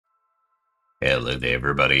Hello there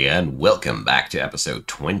everybody and welcome back to episode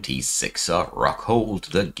 26 of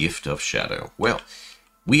Rockhold, the Gift of Shadow. Well,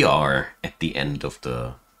 we are at the end of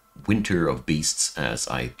the Winter of Beasts, as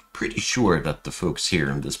I'm pretty sure that the folks here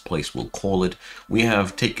in this place will call it. We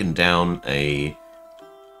have taken down a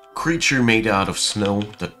creature made out of snow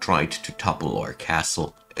that tried to topple our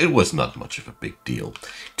castle. It was not much of a big deal.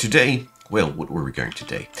 Today, well, what were we going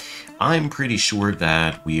today? I'm pretty sure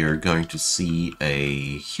that we are going to see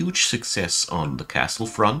a huge success on the castle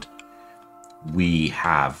front. We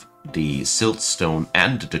have the siltstone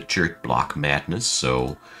and the church block madness,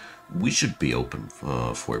 so we should be open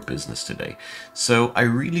for business today. So I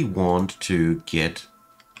really want to get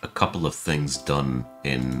a couple of things done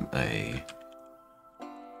in a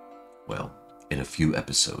few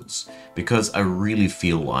episodes, because I really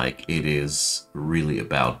feel like it is really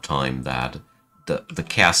about time that the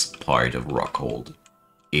castle part of Rockhold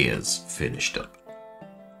is finished up.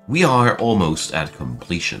 We are almost at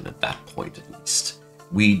completion at that point, at least.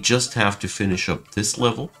 We just have to finish up this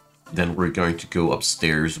level, then we're going to go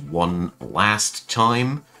upstairs one last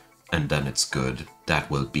time, and then it's good. That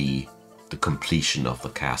will be the completion of the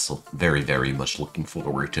castle. Very, very much looking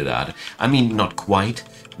forward to that. I mean, not quite.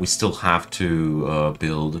 We still have to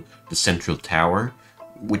build the central tower,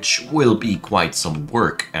 which will be quite some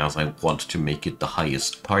work, as I want to make it the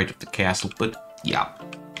highest part of the castle, but yeah,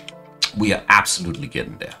 we are absolutely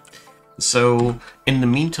getting there. So, in the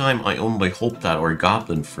meantime, I only hope that our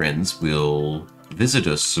goblin friends will visit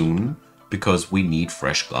us soon, because we need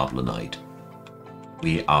fresh goblinite.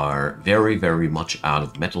 We are very, very much out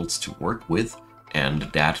of metals to work with, and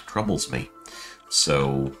that troubles me.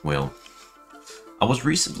 So, well, I was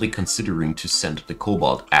recently considering to send the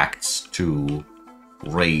Cobalt Axe to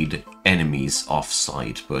raid enemies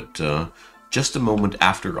off-site, but just a moment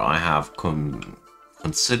after I have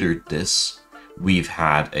considered this, we've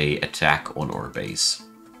had a attack on our base.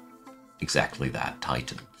 Exactly that,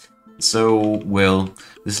 Titan. So, well,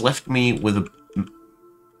 this left me with a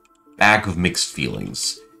bag of mixed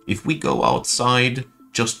feelings. If we go outside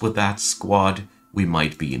just with that squad, we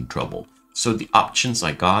might be in trouble. So the options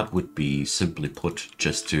I got would be, simply put,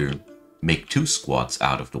 just to make two squads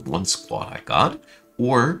out of the one squad I got,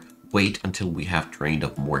 or wait until we have trained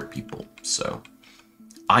up more people. So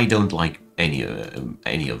I don't like any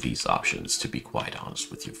of these options, to be quite honest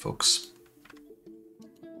with you folks.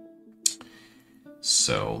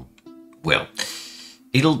 So, well,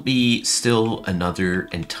 it'll be still another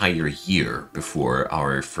entire year before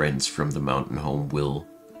our friends from the mountain home will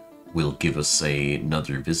give us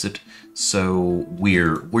another visit, so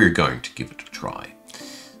we're going to give it a try.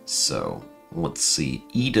 So let's see,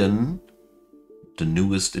 Eden, the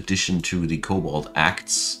newest addition to the Cobalt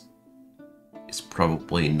Acts, is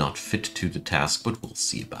probably not fit to the task, but we'll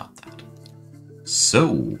see about that.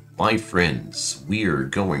 So, my friends, we're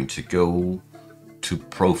going to go to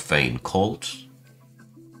Profane Cult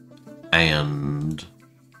and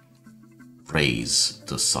raise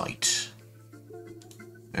the site.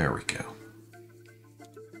 There we go.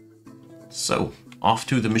 So, off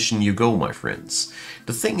to the mission you go, my friends.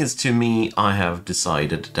 The thing is, to me, I have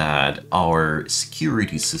decided that our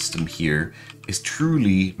security system here is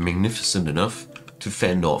truly magnificent enough to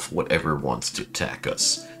fend off whatever wants to attack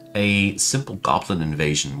us. A simple goblin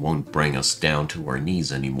invasion won't bring us down to our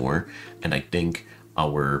knees anymore, and I think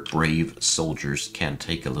our brave soldiers can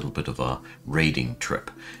take a little bit of a raiding trip.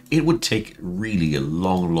 It would take really a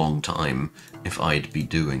long, long time if I'd be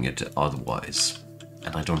doing it otherwise.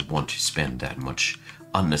 And I don't want to spend that much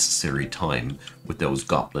unnecessary time with those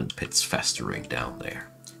goblin pits festering down there.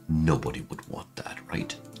 Nobody would want that,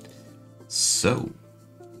 right? So,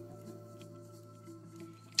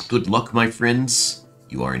 good luck, my friends.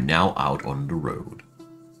 You are now out on the road.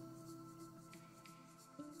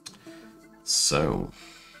 So,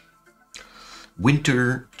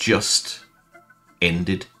 winter just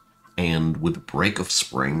ended, and with the break of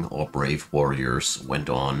spring, our brave warriors went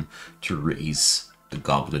on to raise the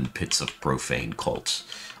goblin pits of Profane Cult.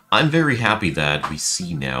 I'm very happy that we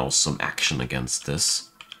see now some action against this.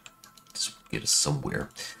 Let's get us somewhere.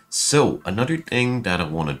 So, another thing that I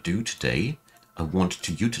want to do today, I want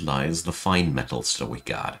to utilize the fine metals that we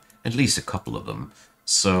got. At least a couple of them.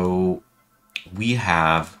 So, we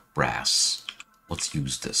have brass. Let's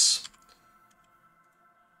use this.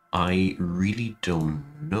 I really don't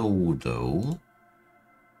know, though,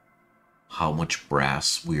 how much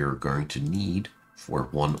brass we are going to need for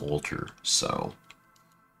one altar, so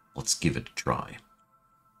let's give it a try.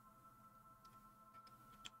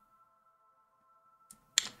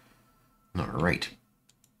 Alright.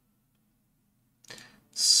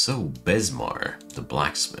 So, Besmar, the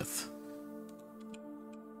blacksmith.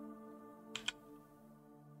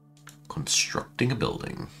 Constructing a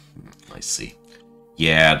building. I see.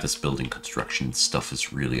 Yeah, this building construction stuff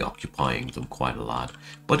is really occupying them quite a lot,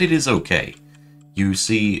 but it is okay. You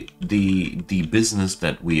see, the business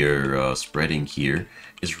that we are spreading here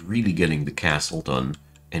is really getting the castle done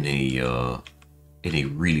in a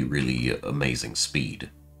really amazing speed.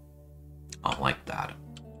 I like that.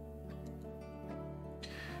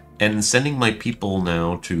 And sending my people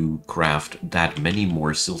now to craft that many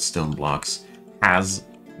more siltstone blocks has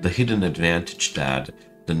the hidden advantage that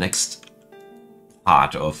the next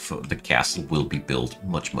part of the castle will be built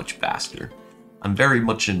much faster. I'm very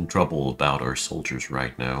much in trouble about our soldiers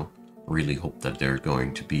right now. Really hope that they're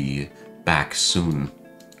going to be back soon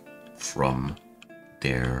from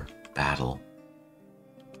their battle.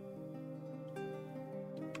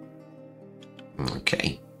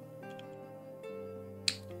 Okay.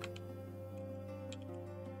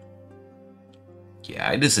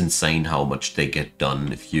 Yeah, it is insane how much they get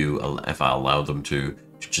done if I allow them to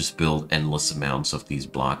just build endless amounts of these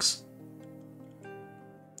blocks.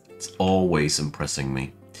 It's always impressing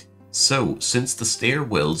me. So, since the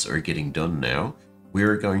stairwells are getting done now,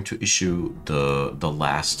 we're going to issue the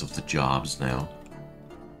last of the jobs now.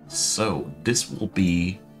 So, this will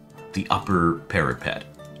be the upper parapet.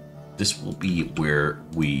 This will be where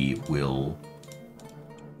we will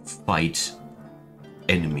fight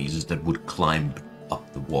enemies that would climb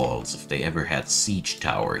up the walls. If they ever had siege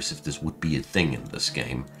towers, if this would be a thing in this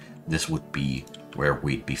game, this would be where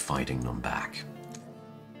we'd be fighting them back.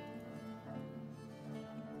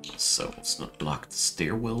 So let's not block the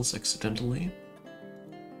stairwells accidentally.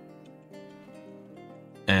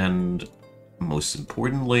 And most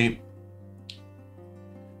importantly,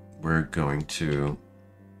 we're going to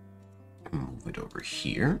move it over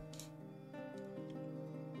here.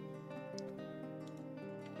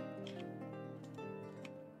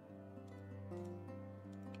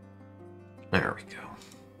 There we go.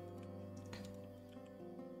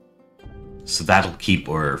 So that'll keep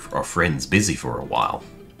our friends busy for a while.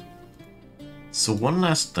 So one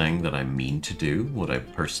last thing that I mean to do, what I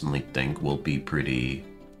personally think will be pretty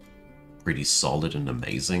solid and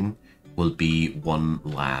amazing, will be one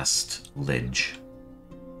last ledge.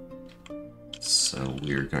 So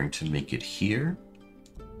we're going to make it here.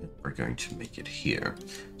 We're going to make it here.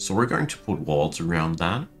 So we're going to put walls around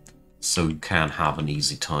that, so you can have an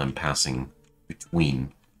easy time passing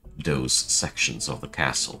between those sections of the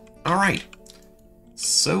castle. Alright,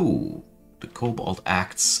 so the Cobalt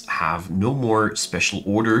Acts have no more special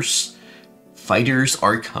orders. Fighters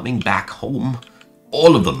are coming back home.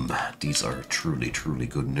 All of them. These are truly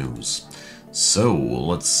good news. So,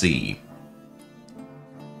 let's see.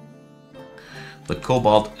 The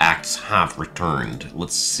Cobalt Acts have returned.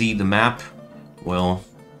 Let's see the map. Well,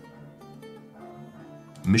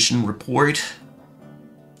 mission report.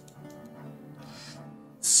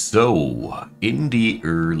 So, in the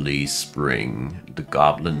early spring, the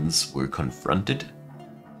goblins were confronted,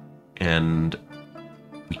 and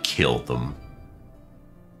we killed them.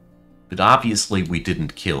 But obviously we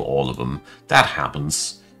didn't kill all of them. That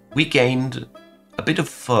happens. We gained a bit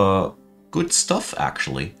of good stuff,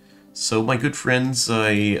 actually. So, my good friends,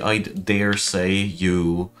 I dare say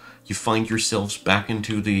you find yourselves back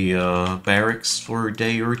into the barracks for a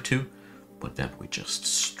day or two, but then we just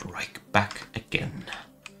strike back again.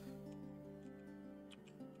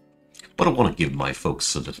 But I want to give my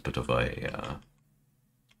folks a little bit of a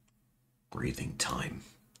breathing time.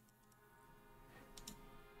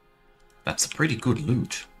 That's a pretty good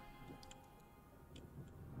loot.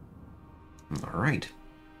 Alright.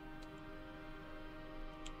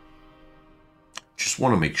 Just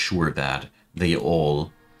want to make sure that they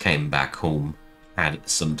all came back home, had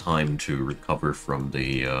some time to recover from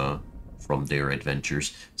their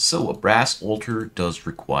adventures. So a brass altar does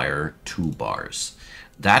require 2 bars.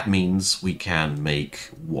 That means we can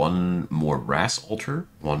make 1 more brass altar,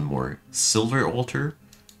 1 more silver altar,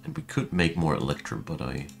 and we could make more electrum, but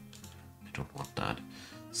I don't want that.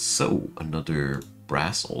 So another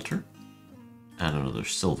brass altar and another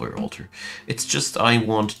silver altar. It's just I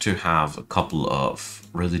want to have a couple of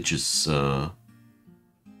religious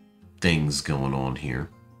things going on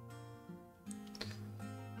here.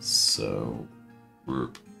 So we're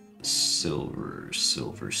silver.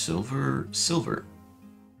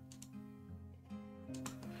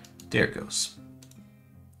 There it goes.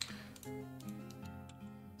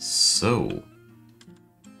 So,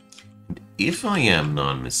 if I am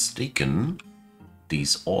not mistaken,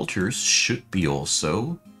 these altars should be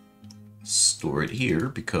also stored here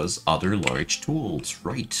because other large tools.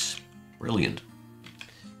 Right. Brilliant.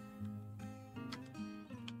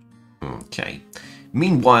 Okay.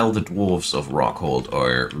 Meanwhile, the dwarves of Rockhold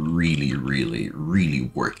are really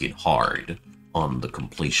working hard on the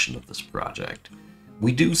completion of this project.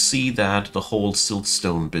 We do see that the whole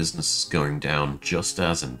siltstone business is going down just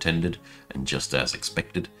as intended and just as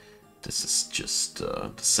expected. This is just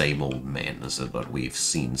the same old madness that we've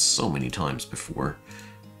seen so many times before.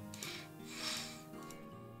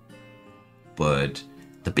 But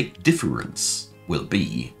the big difference will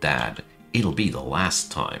be that it'll be the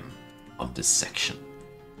last time on this section.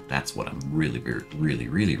 That's what I'm really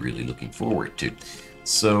looking forward to.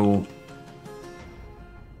 So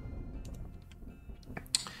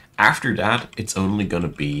after that, it's only gonna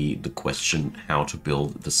be the question how to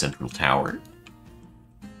build the central tower.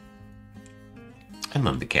 And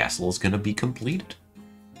then the castle is gonna be completed.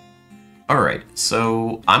 Alright,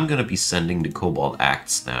 so I'm gonna be sending the Cobalt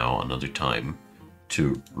Acts now another time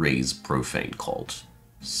to raise Profane Cult.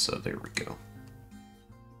 So there we go.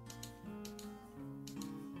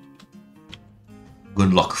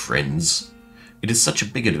 Good luck, friends. It is such a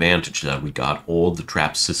big advantage that we got all the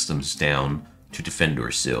trap systems down to defend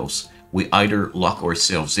ourselves. We either lock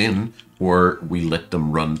ourselves in, or we let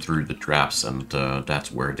them run through the traps, and that's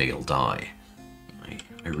where they'll die.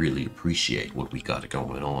 I really appreciate what we got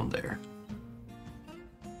going on there.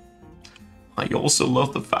 I also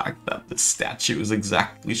love the fact that the statue is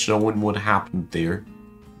exactly showing what happened there.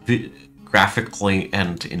 Graphically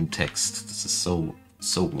and in text. This is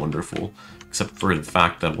so wonderful. Except for the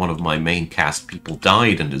fact that one of my main cast people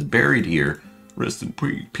died and is buried here. Rest in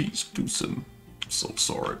peace, Dusum. I'm so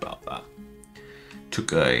sorry about that.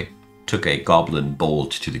 Took a goblin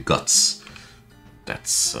bolt to the guts.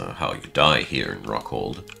 That's how you die here in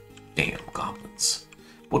Rockhold. Damn goblins.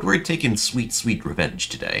 But we're taking sweet revenge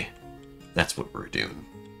today. That's what we're doing.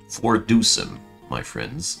 For Dusum, my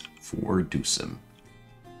friends. For Dusum.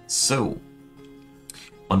 So,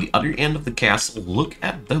 on the other end of the castle, look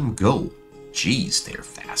at them go. Jeez, they're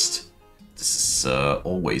fast. This is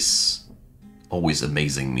always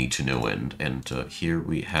amazing me to no end. And here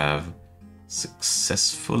we have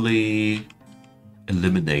successfully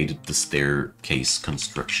eliminated the staircase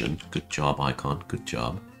construction. Good job, Icon. Good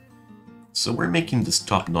job. So we're making this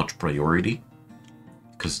top-notch priority,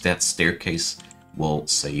 because that staircase will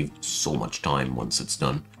save so much time once it's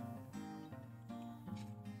done.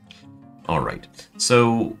 Alright,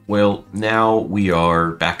 so, well, now we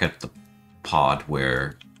are back at the pod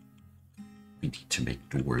where we need to make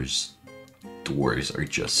doors. Doors are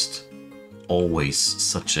just always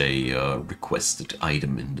such a requested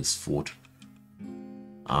item in this fort.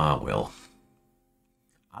 Ah, well.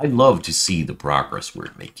 I love to see the progress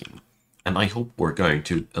we're making, and I hope we're going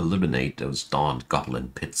to eliminate those dawned goblin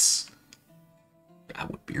pits. That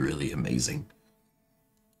would be really amazing.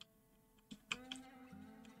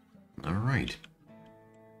 Alright.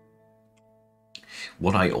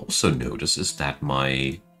 What I also notice is that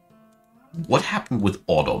what happened with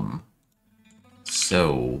Autumn?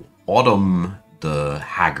 So, Autumn, the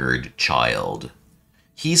haggard child.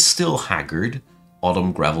 He's still haggard,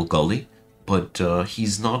 Autumn Gravel Gully, but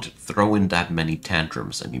he's not throwing that many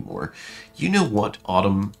tantrums anymore. You know what,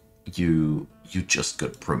 Autumn? You just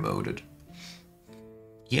got promoted.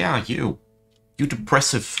 Yeah, you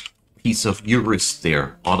depressive piece of Eurus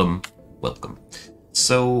there, Autumn. Welcome.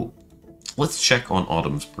 So, let's check on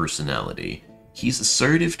Autumn's personality. He's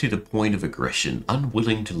assertive to the point of aggression,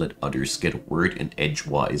 unwilling to let others get a word in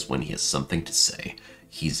edgewise when he has something to say.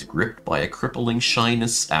 He's gripped by a crippling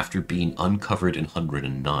shyness after being uncovered in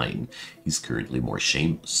 109. He's currently more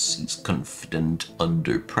shameless. He's confident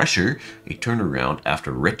under pressure, a turnaround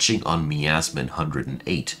after retching on miasma in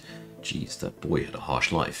 108. Jeez, that boy had a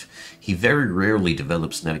harsh life. He very rarely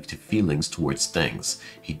develops negative feelings towards things.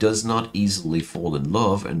 He does not easily fall in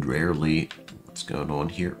love and rarely... What's going on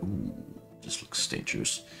here? Ooh, this looks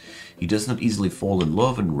dangerous. He does not easily fall in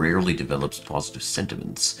love and rarely develops positive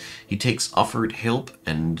sentiments. He takes offered help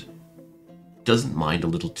and doesn't mind a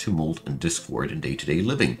little tumult and discord in day-to-day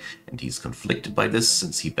living, and he's conflicted by this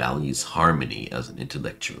since he values harmony as an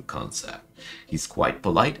intellectual concept. He's quite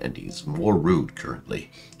polite and he's more rude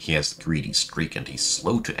currently. He has a greedy streak and he's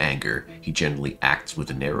slow to anger. He generally acts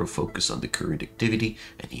with a narrow focus on the current activity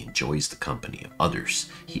and he enjoys the company of others.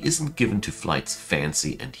 He isn't given to flight's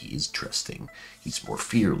fancy and he is trusting. He's more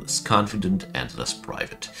fearless, confident, and less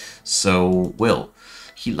private. So, well,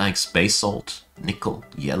 he likes basalt, nickel,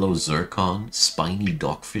 yellow zircon, spiny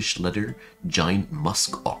dogfish leather, giant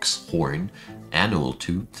musk ox horn, anole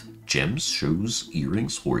tooth, gems, shoes,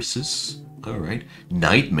 earrings, horses. Alright.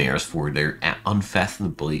 Nightmares for their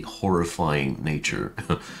unfathomably horrifying nature.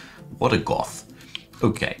 What a goth.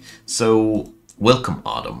 Okay, so welcome,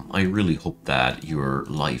 Autumn. I really hope that your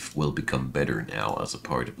life will become better now as a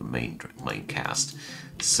part of the main cast.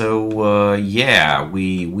 So yeah,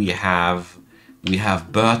 we have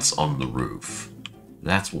birds on the roof.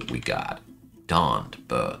 That's what we got. Dawned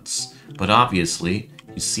birds. But obviously,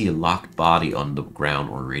 you see a locked body on the ground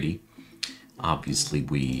already. Obviously,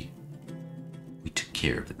 we took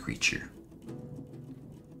care of the creature.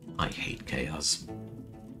 I hate chaos.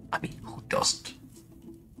 I mean, who doesn't?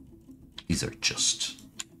 These are just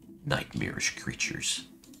nightmarish creatures.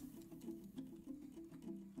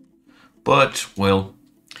 But, well,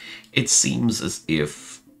 it seems as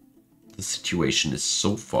if the situation is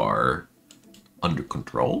so far under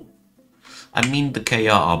control. I mean, the Kea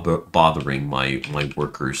are bothering my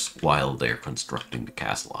workers while they're constructing the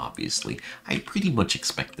castle, obviously. I pretty much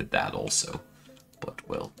expected that also. But,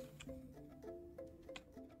 well,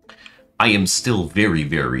 I am still very,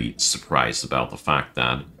 very surprised about the fact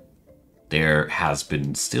that there has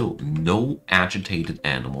been still no agitated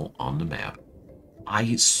animal on the map.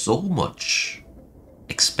 I so much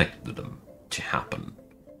expected them to happen.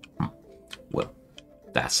 Well,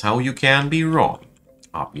 that's how you can be wrong.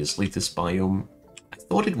 Obviously, this biome, I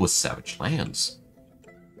thought it was Savage Lands.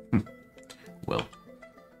 Well,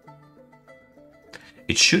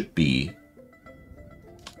 it should be,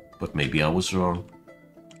 but maybe I was wrong.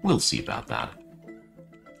 We'll see about that.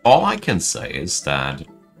 All I can say is that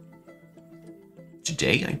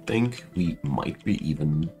today I think we might be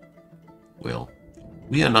even, well,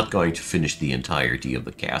 we are not going to finish the entirety of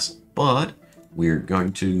the castle, but we're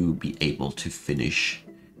going to be able to finish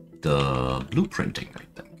the blueprinting, I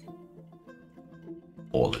think.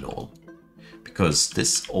 All in all. Because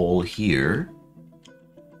this all here,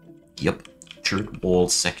 yep, church wall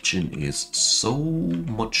section is so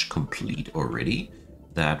much complete already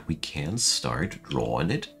that we can start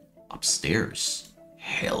drawing it upstairs.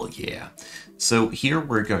 Hell yeah. So here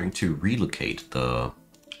we're going to relocate the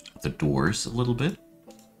doors a little bit.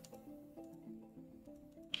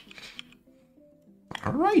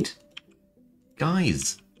 Alright.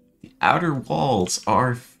 Guys, the outer walls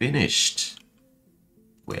are finished.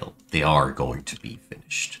 Well, they are going to be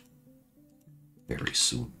finished very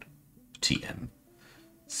soon. TM.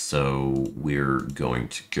 So we're going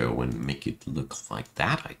to go and make it look like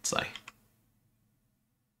that, I'd say.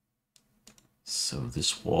 So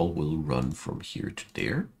this wall will run from here to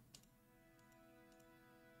there.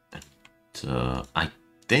 And I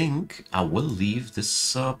think I will leave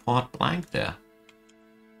this part blank there.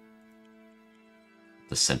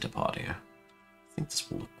 The center part here. I think this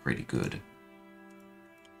will look pretty good.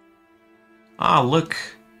 Ah, look!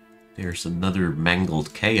 There's another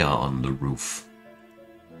mangled Kea on the roof.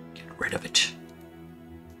 Get rid of it.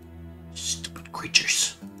 Stupid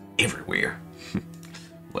creatures. Everywhere.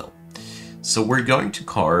 Well, so we're going to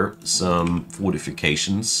carve some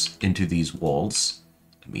fortifications into these walls.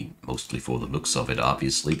 I mean, mostly for the looks of it,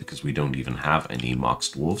 obviously, because we don't even have any mox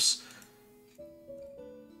dwarfs.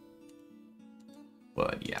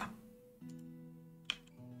 But yeah.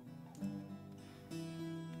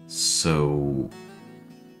 So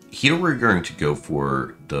here we're going to go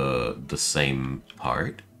for the same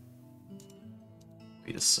part.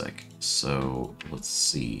 Wait a sec. So let's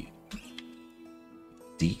see.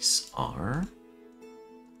 These are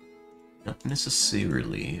not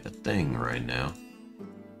necessarily a thing right now.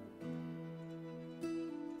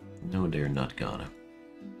 No, they're not gonna.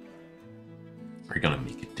 We're gonna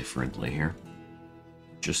make it differently here.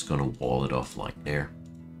 Just gonna wall it off like there.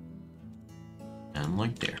 And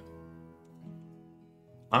like there.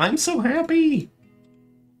 I'm so happy!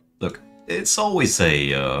 Look, it's always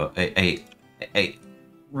a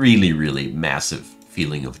really, really massive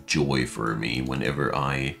feeling of joy for me whenever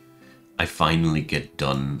I finally get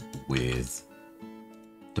done with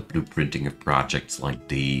the blueprinting of projects like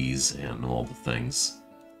these and all the things.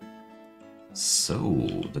 So,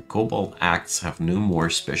 the Cobalt Acts have no more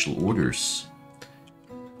special orders.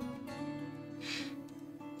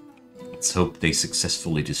 Let's hope they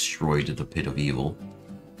successfully destroyed the Pit of Evil.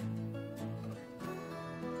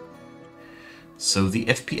 So the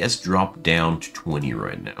FPS dropped down to 20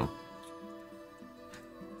 right now.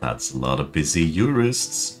 That's a lot of busy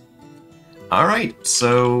jurists. Alright,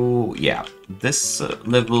 so yeah, this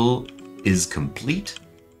level is complete.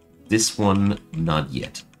 This one, not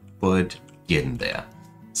yet, but getting there.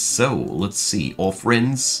 So, let's see, all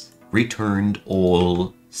friends returned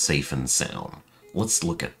all safe and sound. Let's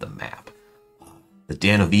look at the map. The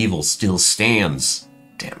Den of Evil still stands.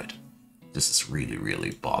 Damn it. This is really,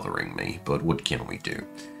 really bothering me, but what can we do?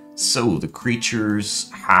 So, the creatures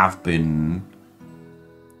have been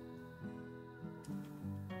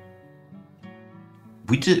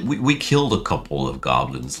we killed a couple of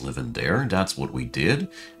goblins living there. That's what we did,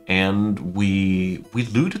 and we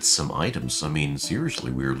looted some items. I mean,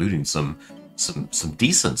 seriously, we were looting some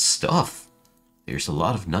decent stuff. There's a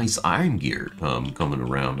lot of nice iron gear coming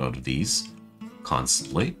around out of these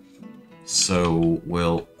constantly. So,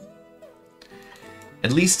 well,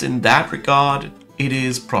 at least in that regard, it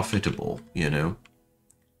is profitable, you know.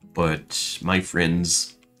 But, my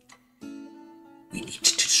friends, we need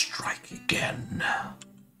to strike again.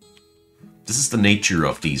 This is the nature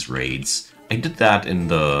of these raids. I did that in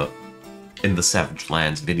the Savage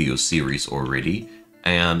Lands video series already,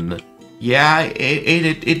 and yeah,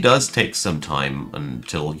 it does take some time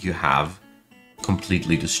until you have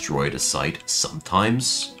completely destroyed a site.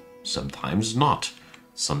 Sometimes not.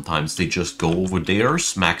 Sometimes they just go over there,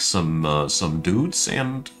 smack some dudes,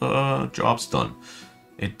 and job's done.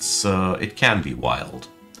 It can be wild.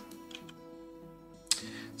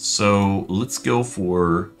 So let's go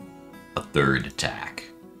for a third attack.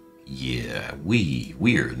 Yeah,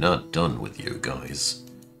 we're not done with you guys.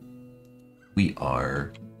 We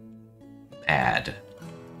are mad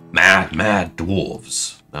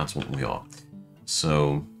dwarves. That's what we are.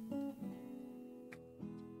 So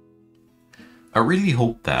I really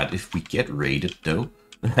hope that if we get raided, though,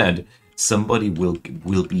 that somebody will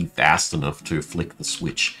be fast enough to flick the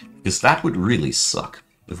switch, because that would really suck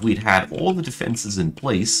if we'd had all the defenses in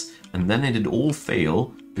place and then it'd all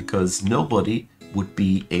fail because nobody would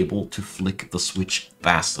be able to flick the switch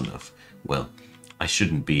fast enough. Well, I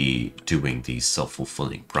shouldn't be doing these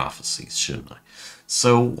self-fulfilling prophecies, shouldn't I?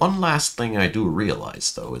 So one last thing I do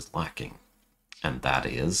realize, though, is lacking, and that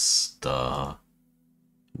is the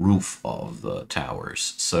roof of the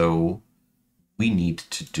towers. So we need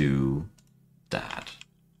to do that.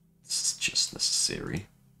 This is just necessary.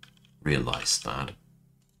 Realize that.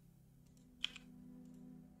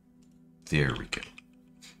 There we go.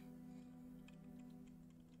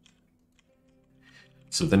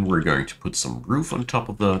 So then we're going to put some roof on top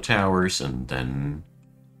of the towers, and then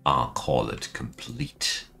I'll call it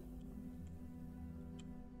complete.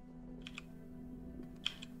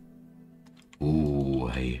 Ooh,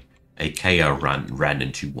 a Kaya ran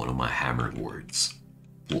into one of my hammer lords.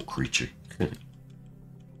 Poor creature.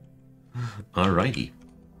 Alrighty.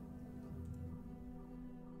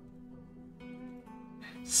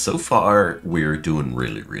 So far, we're doing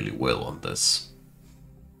really well on this.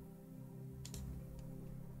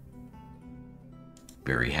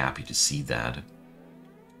 Very happy to see that.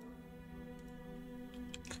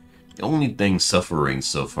 The only thing suffering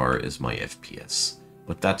so far is my FPS.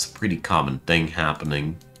 But that's a pretty common thing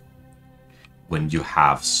happening when you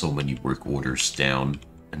have so many work orders down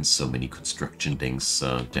and so many construction things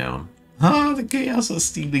down. Ah, the chaos are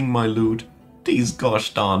stealing my loot. These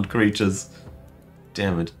gosh darned creatures.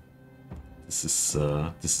 Damn it. This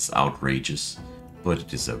is outrageous, but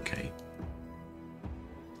it is okay.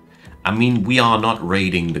 I mean, we are not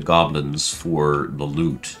raiding the goblins for the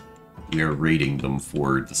loot. We are raiding them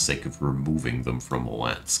for the sake of removing them from a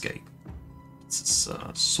landscape. This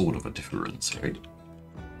is sort of a difference, right?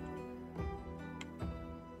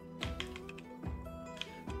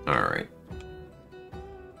 Alright.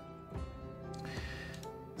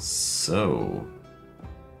 So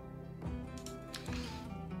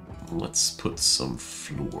let's put some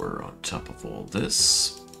floor on top of all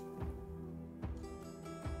this.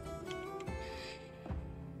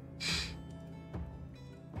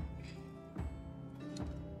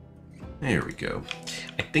 There we go.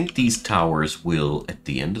 I think these towers will, at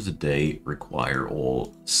the end of the day, require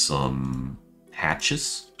some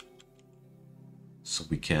hatches. So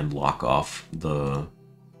we can lock off the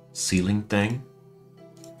ceiling thing.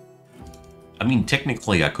 I mean,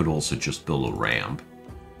 technically I could also just build a ramp.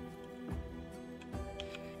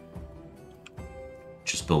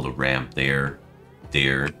 Just build a ramp there.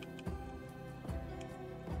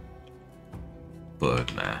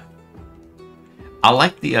 But nah. I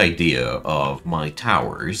like the idea of my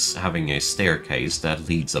towers having a staircase that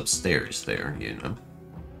leads upstairs there, you know?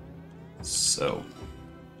 So.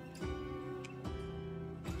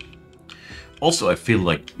 Also, I feel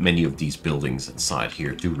like many of these buildings inside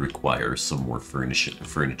here do require some more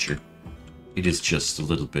furniture. It is just a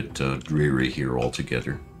little bit dreary here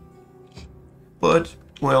altogether. But,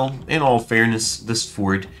 well, in all fairness, this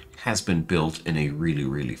fort has been built in a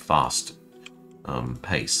really fast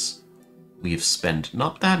pace. We have spent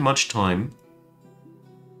not that much time,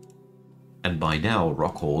 and by now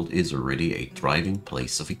Rockhold is already a thriving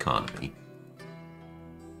place of economy.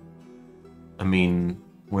 I mean,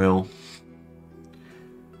 well,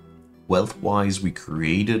 wealth-wise we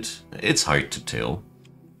created, it's hard to tell.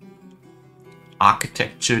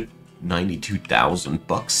 Architecture, 92,000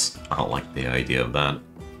 bucks. I like the idea of that.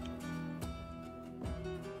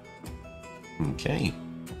 Okay.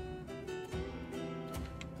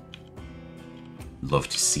 Love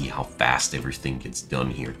to see how fast everything gets done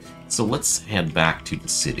here. So let's head back to the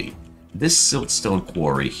city. This siltstone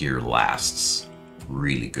quarry here lasts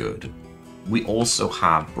really good. We also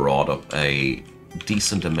have brought up a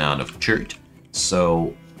decent amount of dirt,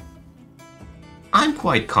 so I'm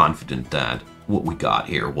quite confident that what we got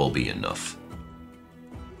here will be enough.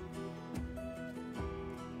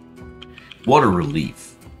 What a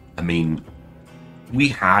relief. I mean, we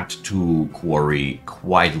had to quarry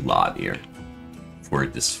quite a lot here for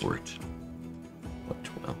this fort.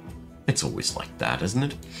 But, well, it's always like that, isn't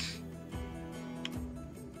it?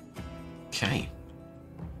 Okay.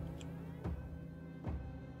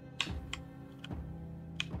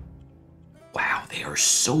 Wow, they are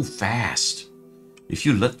so fast. If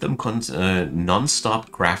you let them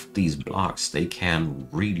non-stop craft these blocks, they can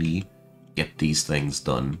really get these things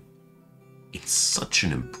done in such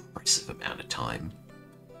an impressive amount of time.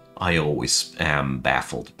 I always am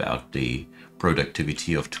baffled about the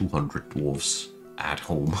productivity of 200 dwarves at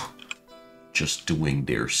home, just doing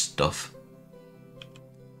their stuff.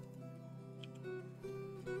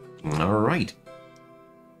 Alright.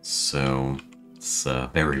 So, it's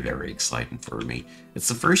very, very exciting for me. It's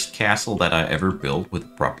the first castle that I ever built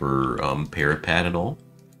with proper parapet and all.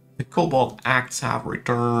 The Cobalt Acts have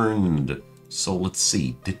returned. So let's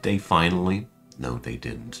see, did they finally? No, they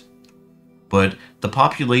didn't. But the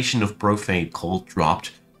population of Profane Cult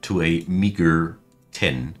dropped to a meager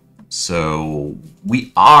 10. So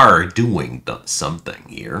we are doing something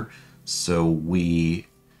here. So we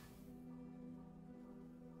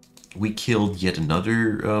killed yet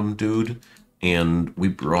another dude, and we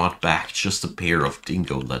brought back just a pair of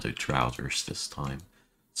dingo leather trousers this time.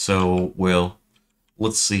 So, well,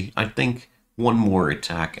 let's see. I think one more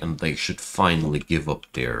attack and they should finally give up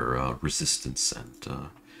their resistance and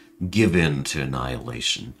give in to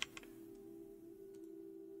annihilation.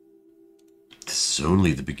 This is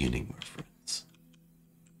only the beginning, my friends.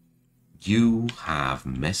 You have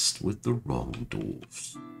messed with the wrong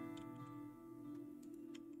dwarves.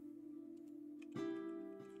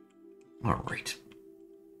 Alright.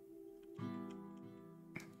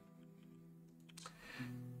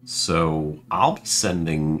 So, I'll be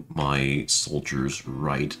sending my soldiers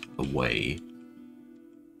right away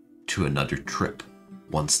to another trip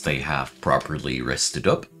once they have properly rested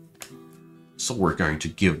up. So we're going to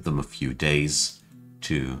give them a few days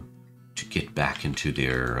to get back into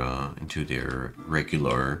their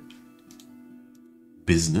regular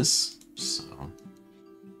business. So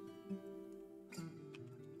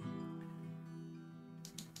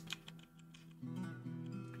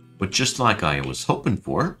but just like I was hoping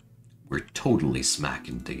for, we're totally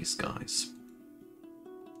smacking these guys.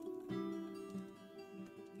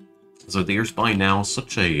 So there's by now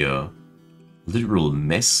such a literal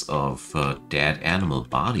mess of dead animal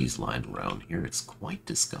bodies lying around here. It's quite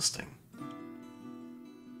disgusting.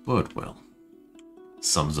 But, well,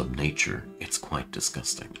 sums up nature. It's quite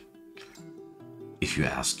disgusting. If you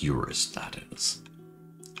ask Eurus, that is.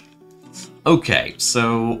 Okay,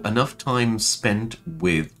 so enough time spent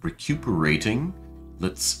with recuperating.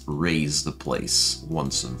 Let's raise the place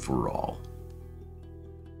once and for all.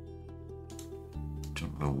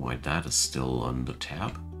 Don't know why that is still on the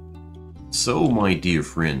tab. So, my dear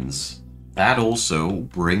friends, that also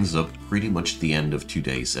brings up pretty much the end of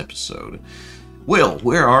today's episode. Well,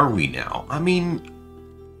 where are we now? I mean,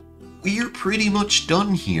 we're pretty much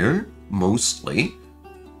done here, mostly.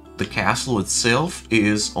 The castle itself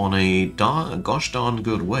is on a gosh darn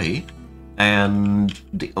good way, and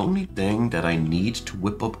the only thing that I need to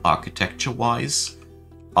whip up architecture-wise is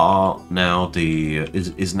now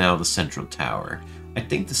the central tower. I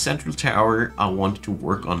think the central tower, I want to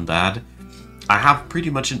work on that. I have pretty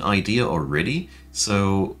much an idea already,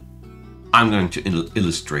 so I'm going to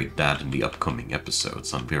illustrate that in the upcoming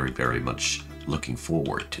episodes. I'm very, very much looking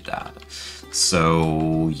forward to that.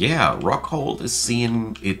 So, yeah, Rockhold is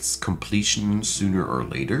seeing its completion sooner or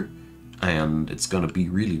later, and it's gonna be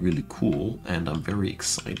really, really cool, and I'm very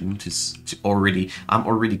excited to I'm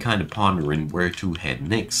already kind of pondering where to head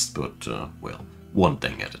next, but, well, one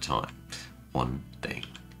thing at a time. One thing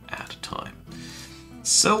at a time.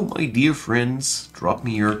 So, my dear friends, drop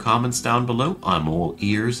me your comments down below. I'm all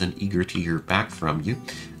ears and eager to hear back from you.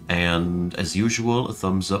 And as usual, a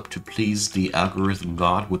thumbs up to please the algorithm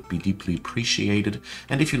god would be deeply appreciated.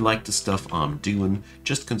 And if you like the stuff I'm doing,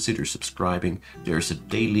 just consider subscribing. There's a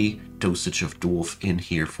daily dosage of dwarf in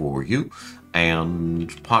here for you.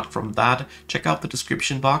 And apart from that, check out the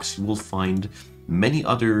description box. You will find many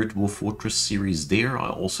other Dwarf Fortress series there. I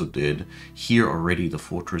also did here already the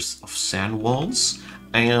Fortress of Sandwalls.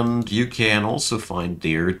 And you can also find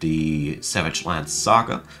there the Savage Lands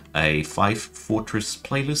Saga, a 5-fortress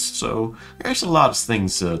playlist, so there's a lot of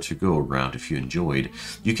things to go around if you enjoyed.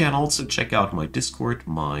 You can also check out my Discord,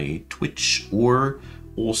 my Twitch, or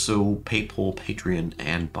also PayPal, Patreon,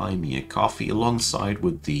 and Buy Me a Coffee alongside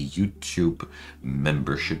with the YouTube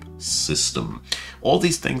membership system. All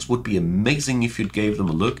these things would be amazing if you gave them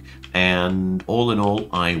a look, and all in all,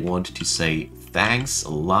 I want to say thanks a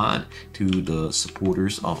lot to the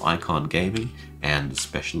supporters of Icon Gaming, and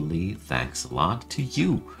especially thanks a lot to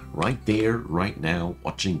you right there, right now,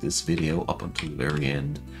 watching this video up until the very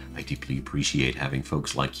end. I deeply appreciate having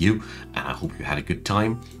folks like you, and I hope you had a good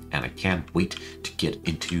time, and I can't wait to get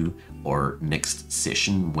into our next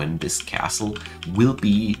session when this castle will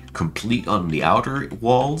be complete on the outer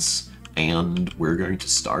walls, and we're going to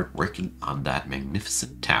start working on that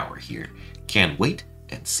magnificent tower here. Can't wait,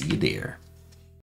 and see you there.